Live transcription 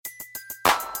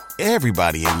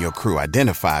Everybody in your crew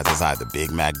identifies as either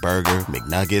Big Mac Burger,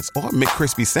 McNuggets, or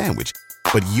McCrispy Sandwich.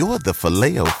 But you're the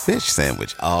Filet-O-Fish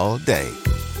Sandwich all day.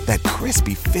 That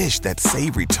crispy fish, that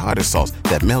savory tartar sauce,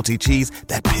 that melty cheese,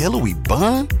 that pillowy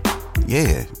bun.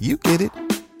 Yeah, you get it.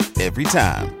 Every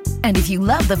time. And if you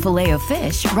love the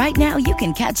Filet-O-Fish, right now you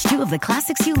can catch two of the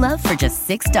classics you love for just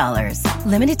 $6.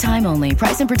 Limited time only.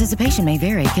 Price and participation may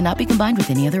vary. Cannot be combined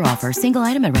with any other offer. Single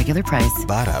item at regular price.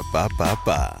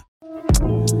 Ba-da-ba-ba-ba.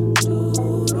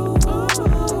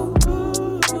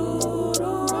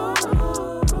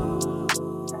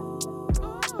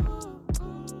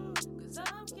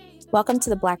 Welcome to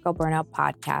the Black Girl Burnout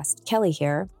Podcast. Kelly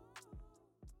here.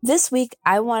 This week,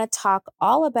 I want to talk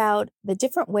all about the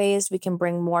different ways we can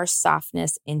bring more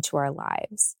softness into our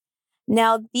lives.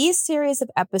 Now, these series of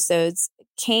episodes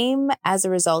came as a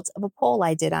result of a poll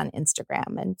I did on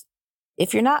Instagram. And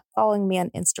if you're not following me on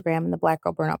Instagram and the Black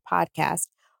Girl Burnout Podcast,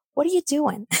 what are you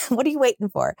doing? What are you waiting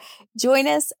for? Join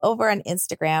us over on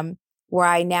Instagram, where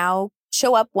I now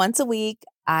show up once a week.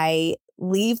 I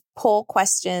leave poll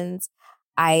questions.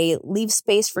 I leave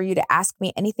space for you to ask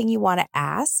me anything you want to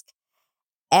ask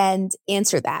and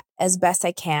answer that as best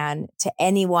I can to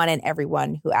anyone and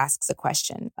everyone who asks a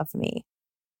question of me.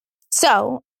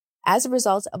 So, as a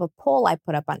result of a poll I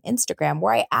put up on Instagram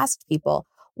where I asked people,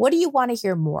 what do you want to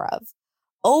hear more of?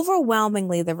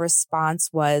 Overwhelmingly, the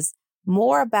response was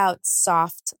more about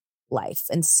soft life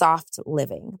and soft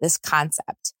living, this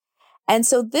concept. And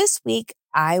so this week,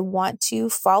 I want to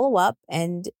follow up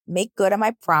and make good on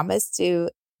my promise to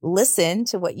listen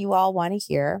to what you all want to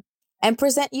hear and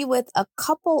present you with a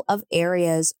couple of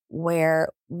areas where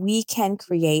we can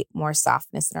create more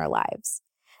softness in our lives.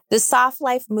 The soft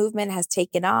life movement has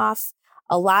taken off.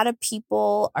 A lot of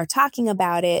people are talking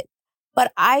about it,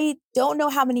 but I don't know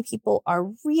how many people are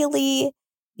really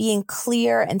being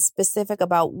clear and specific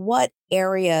about what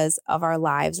areas of our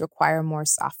lives require more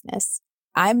softness.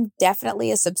 I'm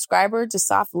definitely a subscriber to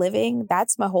soft living.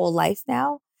 That's my whole life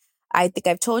now. I think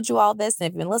I've told you all this. And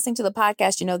if you've been listening to the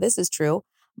podcast, you know this is true.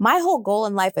 My whole goal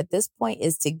in life at this point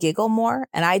is to giggle more.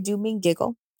 And I do mean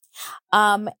giggle.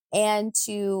 And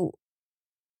to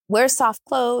wear soft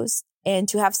clothes and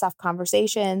to have soft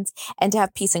conversations and to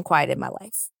have peace and quiet in my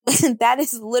life. That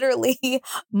is literally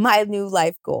my new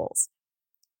life goals.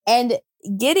 And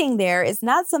getting there is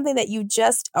not something that you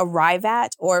just arrive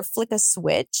at or flick a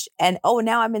switch and, oh,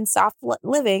 now I'm in soft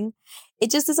living. It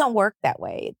just doesn't work that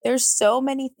way. There's so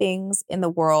many things in the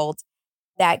world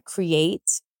that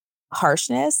create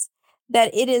harshness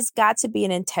that it has got to be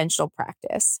an intentional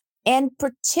practice. And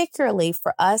particularly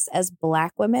for us as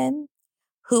Black women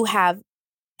who have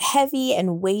heavy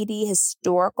and weighty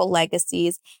historical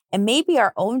legacies and maybe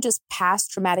our own just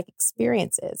past traumatic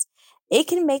experiences, it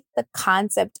can make the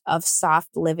concept of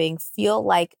soft living feel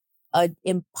like an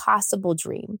impossible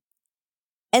dream.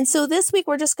 And so this week,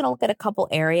 we're just going to look at a couple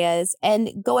areas.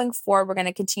 And going forward, we're going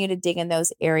to continue to dig in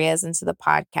those areas into the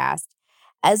podcast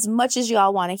as much as you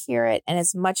all want to hear it and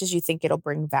as much as you think it'll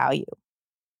bring value.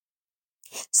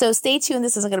 So stay tuned.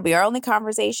 This isn't going to be our only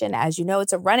conversation. As you know,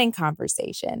 it's a running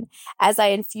conversation as I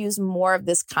infuse more of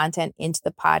this content into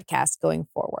the podcast going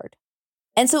forward.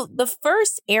 And so the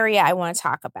first area I want to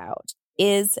talk about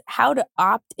is how to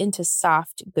opt into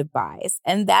soft goodbyes.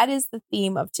 And that is the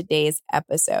theme of today's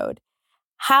episode.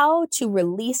 How to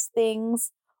release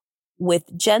things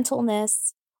with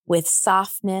gentleness, with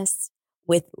softness,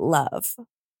 with love.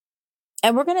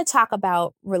 And we're going to talk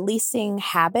about releasing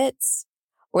habits.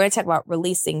 We're going to talk about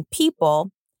releasing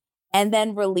people and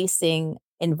then releasing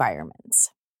environments.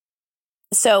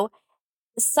 So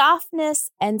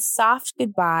softness and soft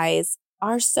goodbyes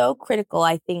are so critical,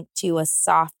 I think, to a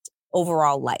soft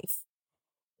overall life.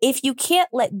 If you can't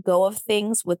let go of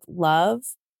things with love,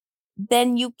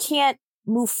 then you can't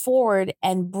move forward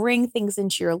and bring things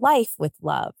into your life with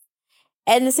love.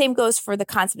 And the same goes for the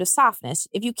concept of softness.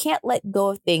 If you can't let go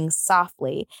of things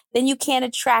softly, then you can't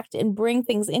attract and bring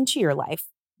things into your life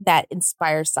that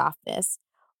inspire softness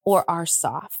or are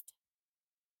soft.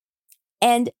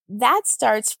 And that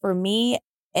starts for me,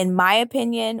 in my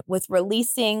opinion, with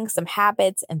releasing some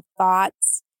habits and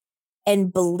thoughts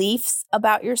and beliefs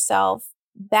about yourself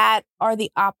that are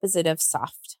the opposite of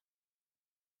soft.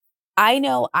 I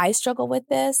know I struggle with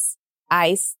this.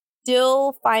 I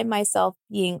still find myself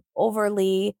being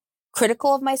overly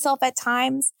critical of myself at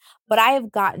times, but I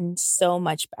have gotten so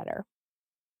much better.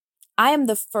 I am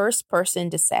the first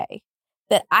person to say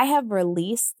that I have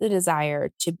released the desire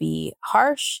to be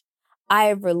harsh. I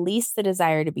have released the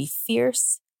desire to be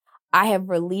fierce. I have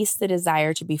released the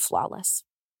desire to be flawless.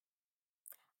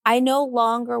 I no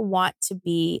longer want to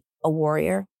be a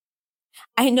warrior.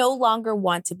 I no longer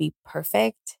want to be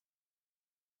perfect.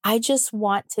 I just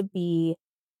want to be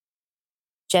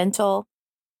gentle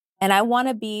and I want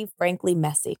to be, frankly,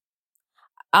 messy.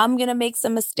 I'm going to make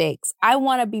some mistakes. I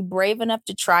want to be brave enough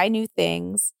to try new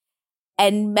things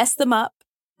and mess them up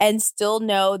and still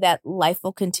know that life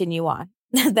will continue on,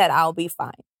 that I'll be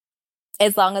fine.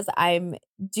 As long as I'm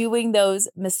doing those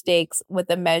mistakes with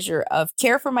a measure of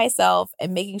care for myself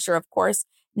and making sure, of course,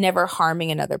 never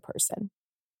harming another person.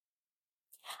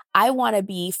 I want to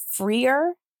be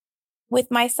freer with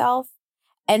myself.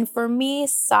 And for me,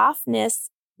 softness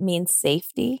means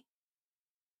safety.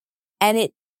 And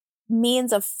it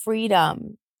means a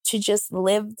freedom to just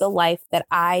live the life that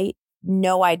I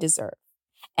know I deserve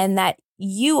and that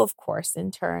you, of course,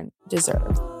 in turn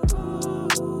deserve.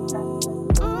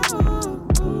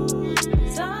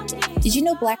 Did you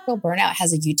know Black Girl Burnout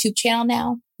has a YouTube channel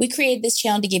now? We created this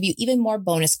channel to give you even more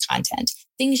bonus content,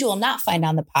 things you will not find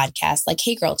on the podcast, like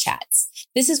Hey Girl Chats.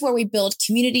 This is where we build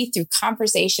community through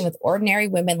conversation with ordinary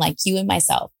women like you and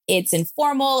myself. It's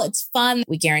informal, it's fun.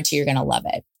 We guarantee you're going to love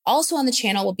it. Also on the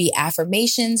channel will be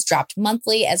affirmations dropped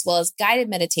monthly, as well as guided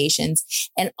meditations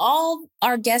and all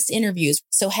our guest interviews.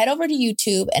 So head over to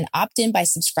YouTube and opt in by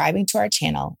subscribing to our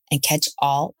channel and catch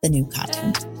all the new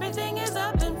content.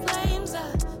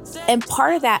 And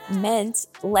part of that meant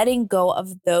letting go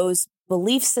of those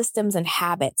belief systems and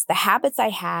habits, the habits I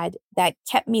had that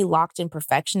kept me locked in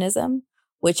perfectionism,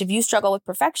 which if you struggle with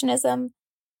perfectionism,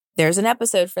 there's an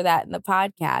episode for that in the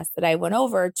podcast that I went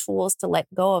over, tools to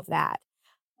let go of that.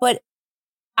 But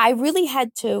I really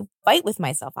had to fight with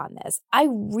myself on this. I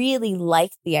really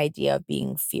liked the idea of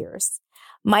being fierce.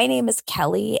 My name is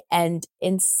Kelly, and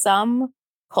in some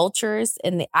cultures,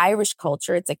 in the Irish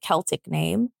culture, it's a Celtic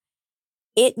name.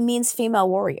 It means female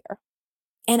warrior.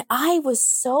 And I was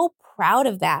so proud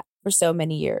of that for so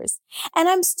many years. And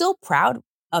I'm still proud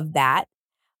of that,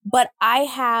 but I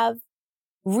have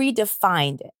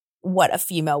redefined what a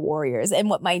female warrior is and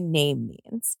what my name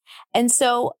means. And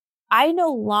so I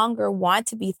no longer want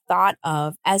to be thought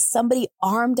of as somebody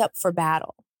armed up for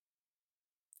battle.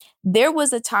 There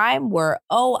was a time where,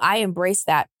 I embraced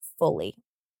that fully.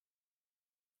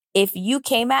 If you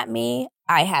came at me,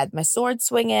 I had my sword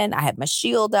swinging, I had my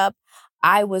shield up,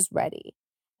 I was ready.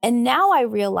 And now I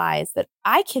realize that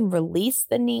I can release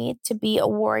the need to be a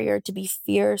warrior, to be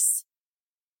fierce,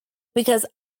 because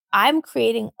I'm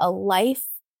creating a life,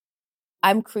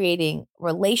 I'm creating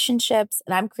relationships,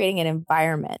 and I'm creating an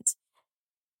environment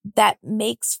that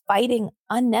makes fighting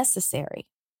unnecessary.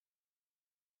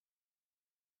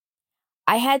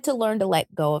 I had to learn to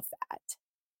let go of that.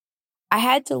 I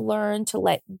had to learn to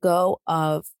let go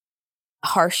of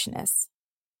harshness,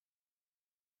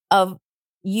 of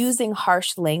using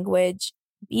harsh language,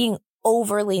 being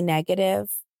overly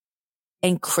negative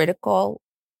and critical,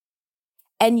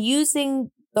 and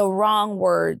using the wrong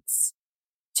words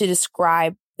to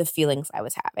describe the feelings I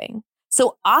was having.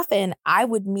 So often I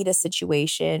would meet a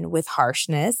situation with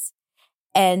harshness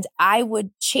and I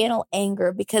would channel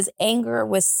anger because anger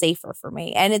was safer for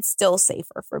me and it's still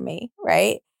safer for me,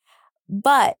 right?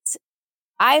 But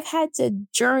I've had to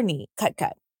journey, cut,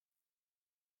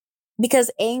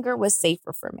 because anger was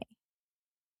safer for me.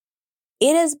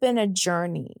 It has been a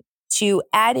journey to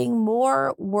adding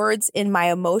more words in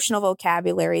my emotional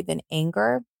vocabulary than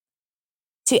anger,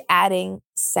 to adding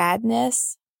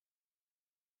sadness,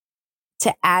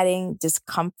 to adding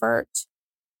discomfort.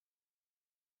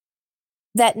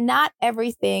 That not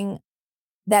everything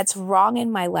that's wrong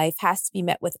in my life has to be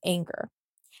met with anger.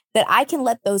 That I can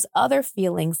let those other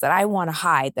feelings that I want to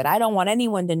hide, that I don't want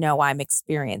anyone to know I'm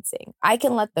experiencing, I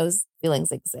can let those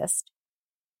feelings exist.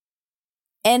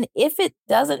 And if it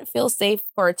doesn't feel safe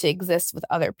for it to exist with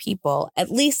other people, at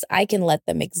least I can let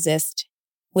them exist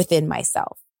within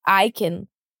myself. I can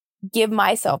give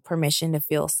myself permission to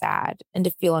feel sad and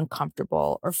to feel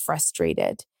uncomfortable or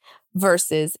frustrated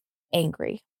versus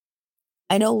angry.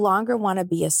 I no longer want to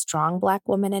be a strong Black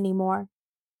woman anymore.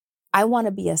 I want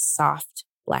to be a soft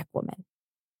Black woman.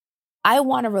 I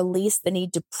want to release the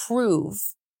need to prove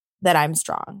that I'm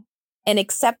strong and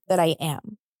accept that I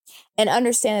am and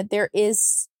understand that there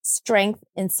is strength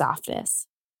in softness,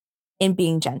 in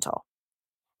being gentle.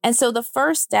 And so the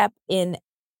first step in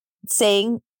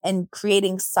saying and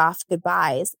creating soft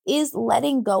goodbyes is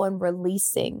letting go and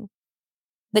releasing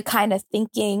the kind of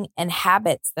thinking and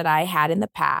habits that I had in the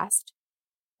past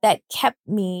that kept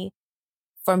me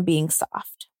from being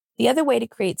soft. The other way to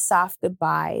create soft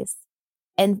goodbyes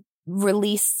and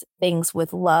release things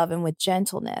with love and with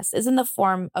gentleness is in the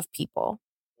form of people.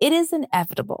 It is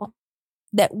inevitable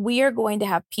that we are going to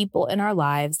have people in our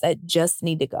lives that just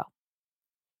need to go,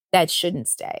 that shouldn't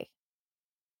stay.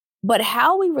 But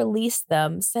how we release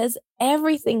them says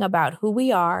everything about who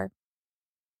we are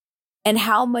and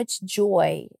how much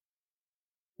joy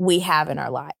we have in our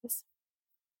lives.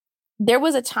 There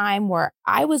was a time where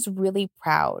I was really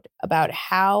proud about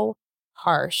how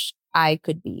harsh I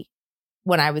could be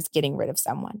when I was getting rid of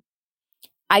someone.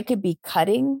 I could be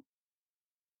cutting.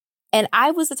 And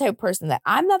I was the type of person that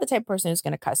I'm not the type of person who's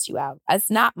going to cuss you out. That's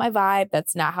not my vibe.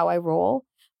 That's not how I roll.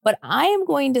 But I am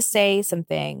going to say some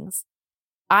things.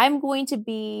 I'm going to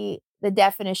be the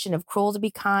definition of cruel to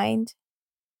be kind.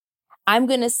 I'm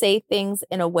going to say things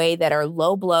in a way that are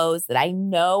low blows that I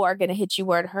know are going to hit you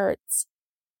where it hurts.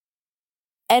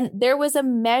 And there was a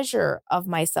measure of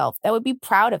myself that would be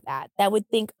proud of that would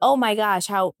think, oh my gosh,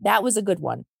 how that was a good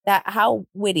one. How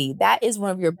witty. That is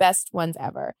one of your best ones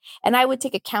ever. And I would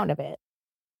take account of it.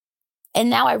 And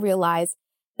now I realize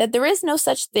that there is no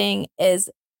such thing as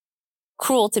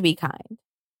cruel to be kind.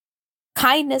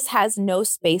 Kindness has no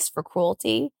space for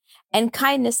cruelty, and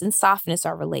kindness and softness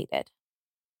are related.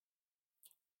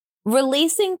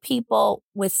 Releasing people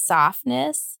with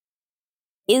softness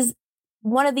is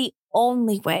one of the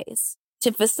only ways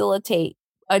to facilitate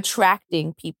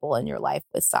attracting people in your life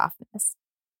with softness.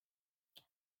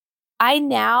 I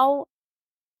now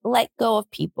let go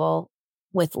of people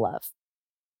with love.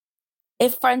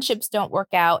 If friendships don't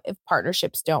work out, if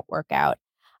partnerships don't work out,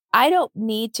 I don't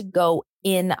need to go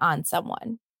in on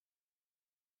someone.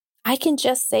 I can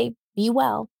just say, be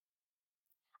well.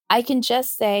 I can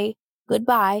just say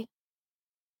goodbye.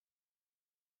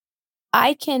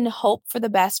 I can hope for the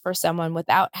best for someone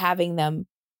without having them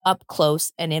up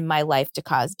close and in my life to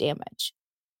cause damage.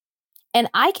 And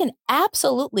I can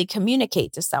absolutely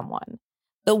communicate to someone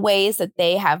the ways that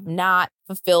they have not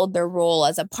fulfilled their role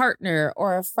as a partner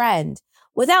or a friend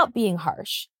without being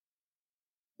harsh.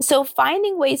 So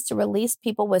finding ways to release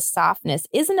people with softness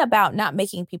isn't about not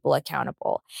making people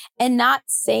accountable and not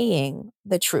saying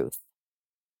the truth.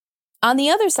 On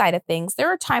the other side of things, there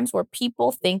are times where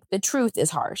people think the truth is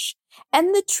harsh,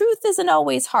 and the truth isn't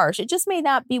always harsh. It just may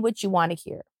not be what you want to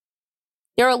hear.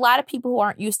 There are a lot of people who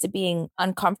aren't used to being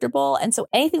uncomfortable, and so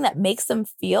anything that makes them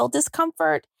feel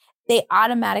discomfort, they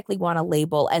automatically want to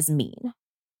label as mean.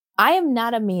 I am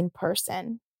not a mean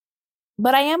person,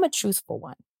 but I am a truthful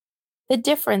one. The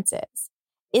difference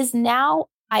is now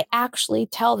I actually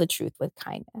tell the truth with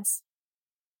kindness.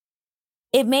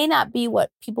 It may not be what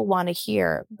people want to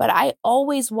hear, but I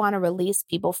always want to release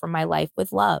people from my life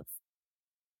with love.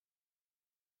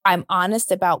 I'm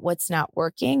honest about what's not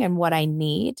working and what I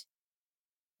need,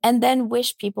 and then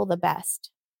wish people the best.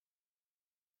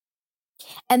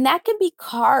 And that can be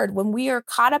hard when we are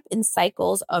caught up in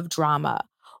cycles of drama,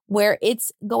 where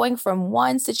it's going from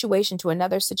one situation to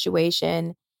another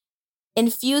situation,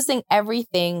 infusing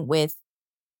everything with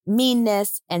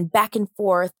meanness and back and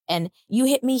forth, and you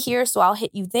hit me here, so I'll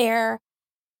hit you there.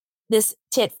 This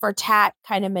tit for tat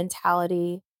kind of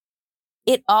mentality.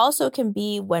 It also can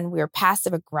be when we're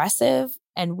passive aggressive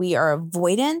and we are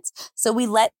avoidant. So we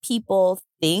let people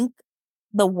think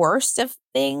the worst of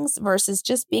things versus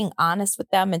just being honest with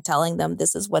them and telling them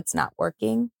this is what's not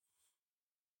working.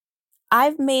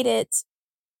 I've made it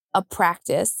a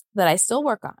practice that I still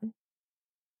work on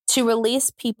to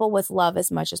release people with love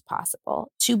as much as possible,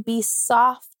 to be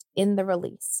soft in the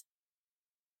release.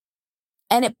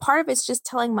 And part of it's just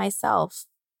telling myself,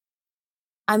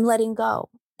 I'm letting go,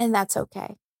 and that's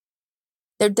okay.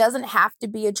 There doesn't have to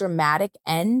be a dramatic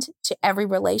end to every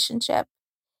relationship.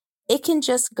 It can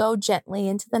just go gently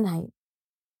into the night,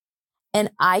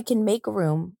 and I can make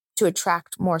room to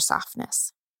attract more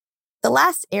softness. The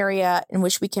last area in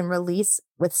which we can release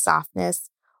with softness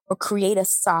or create a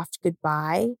soft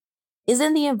goodbye is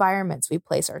in the environments we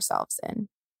place ourselves in.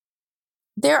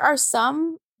 There are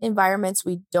some environments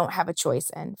we don't have a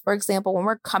choice in. For example, when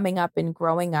we're coming up and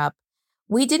growing up,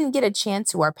 we didn't get a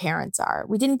chance who our parents are.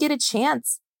 We didn't get a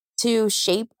chance to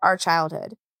shape our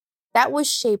childhood. That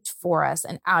was shaped for us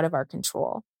and out of our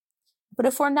control. But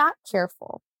if we're not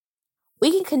careful,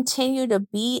 we can continue to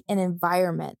be in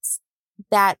environments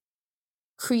that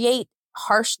create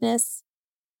harshness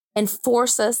and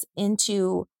force us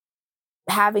into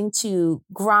having to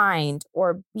grind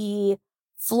or be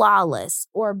flawless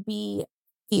or be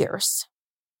fierce.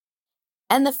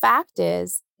 And the fact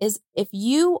is if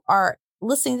you are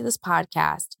listening to this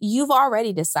podcast, you've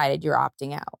already decided you're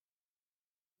opting out.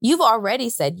 You've already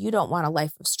said you don't want a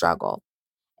life of struggle.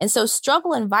 And so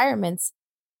struggle environments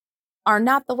are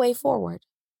not the way forward.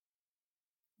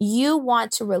 You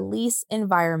want to release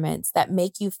environments that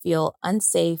make you feel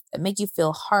unsafe, that make you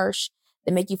feel harsh,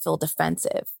 that make you feel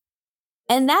defensive.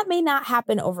 And that may not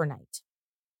happen overnight,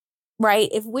 right?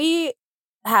 If we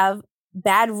have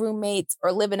bad roommates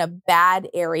or live in a bad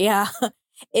area,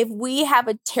 if we have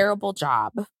a terrible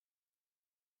job,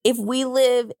 if we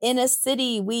live in a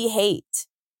city we hate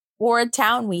or a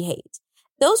town we hate,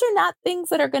 those are not things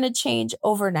that are going to change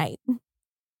overnight.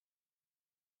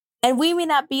 And we may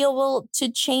not be able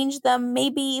to change them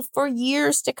maybe for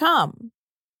years to come.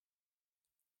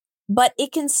 But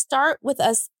it can start with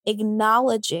us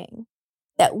acknowledging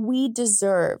that we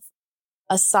deserve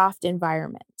a soft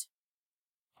environment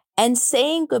and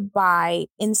saying goodbye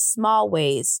in small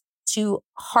ways to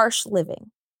harsh living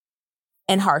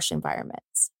and harsh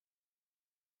environments.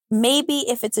 Maybe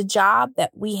if it's a job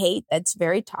that we hate, that's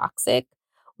very toxic,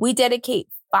 we dedicate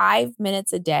 5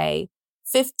 minutes a day,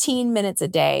 15 minutes a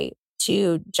day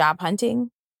to job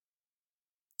hunting,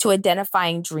 to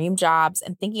identifying dream jobs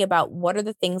and thinking about what are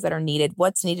the things that are needed,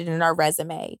 what's needed in our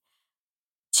resume,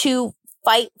 to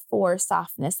fight for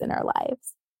softness in our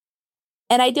lives.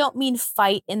 And I don't mean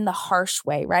fight in the harsh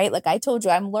way, right? Like I told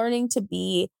you, I'm learning to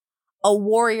be a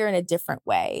warrior in a different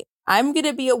way. I'm going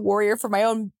to be a warrior for my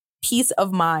own peace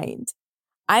of mind.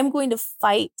 I'm going to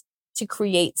fight to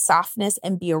create softness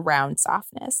and be around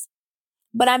softness.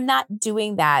 But I'm not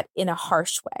doing that in a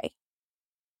harsh way.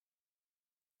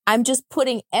 I'm just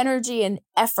putting energy and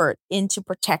effort into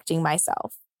protecting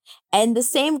myself. And the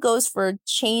same goes for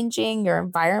changing your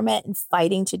environment and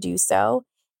fighting to do so.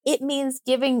 It means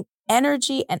giving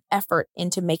energy and effort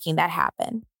into making that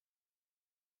happen.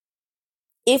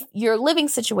 If your living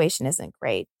situation isn't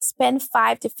great, spend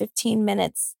 5 to 15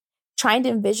 minutes trying to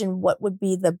envision what would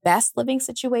be the best living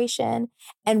situation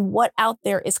and what out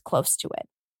there is close to it.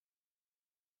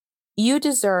 You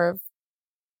deserve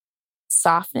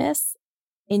softness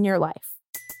in your life.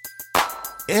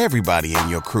 Everybody in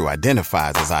your crew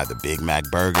identifies as either Big Mac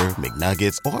Burger,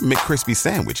 McNuggets, or McCrispy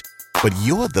Sandwich. But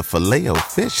you're the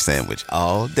Filet-O-Fish Sandwich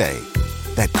all day.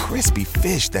 That crispy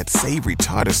fish, that savory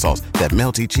tartar sauce, that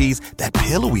melty cheese, that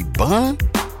pillowy bun.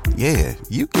 Yeah,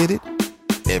 you get it.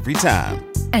 Every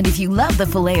time. And if you love the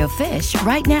Filet-O-Fish,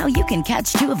 right now you can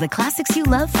catch 2 of the classics you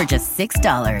love for just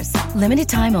 $6. Limited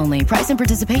time only. Price and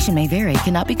participation may vary.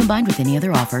 Cannot be combined with any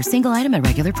other offer. Single item at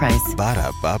regular price.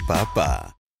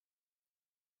 Ba-da-ba-ba-ba.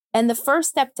 And the first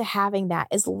step to having that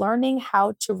is learning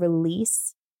how to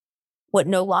release what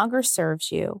no longer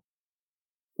serves you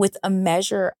with a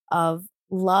measure of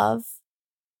love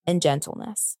and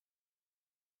gentleness.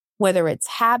 Whether it's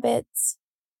habits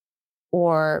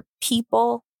or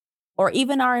people or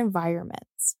even our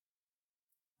environments.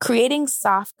 Creating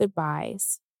soft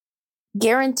goodbyes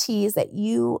guarantees that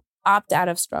you opt out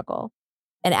of struggle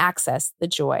and access the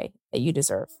joy that you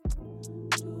deserve.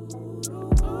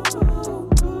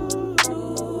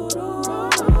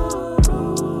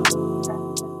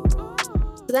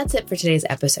 So that's it for today's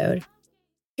episode.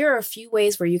 Here are a few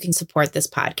ways where you can support this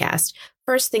podcast.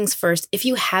 First things first, if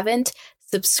you haven't,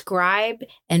 subscribe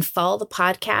and follow the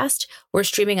podcast. We're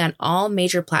streaming on all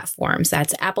major platforms.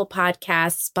 That's Apple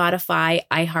Podcasts, Spotify,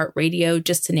 iHeartRadio,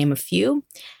 just to name a few.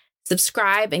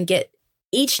 Subscribe and get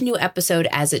each new episode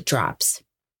as it drops.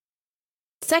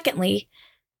 Secondly,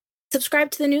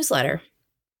 subscribe to the newsletter.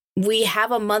 We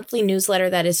have a monthly newsletter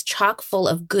that is chock full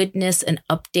of goodness and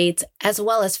updates, as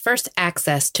well as first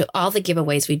access to all the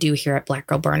giveaways we do here at Black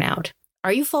Girl Burnout.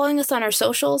 Are you following us on our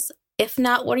socials? If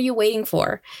not, what are you waiting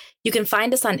for? You can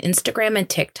find us on Instagram and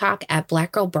TikTok at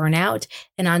Black Girl Burnout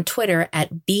and on Twitter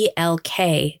at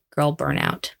BLK Girl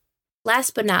Burnout.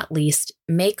 Last but not least,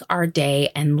 make our day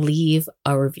and leave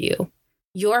a review.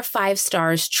 Your 5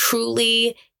 stars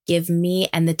truly give me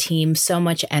and the team so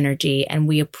much energy, and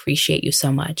we appreciate you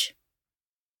so much.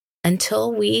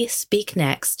 Until we speak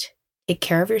next, take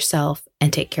care of yourself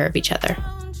and take care of each other.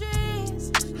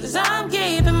 'Cause I'm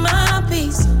keeping my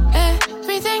peace.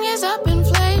 Everything is up in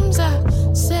flames.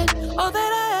 I said all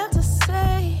that I have to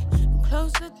say.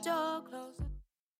 Close the door, close the door.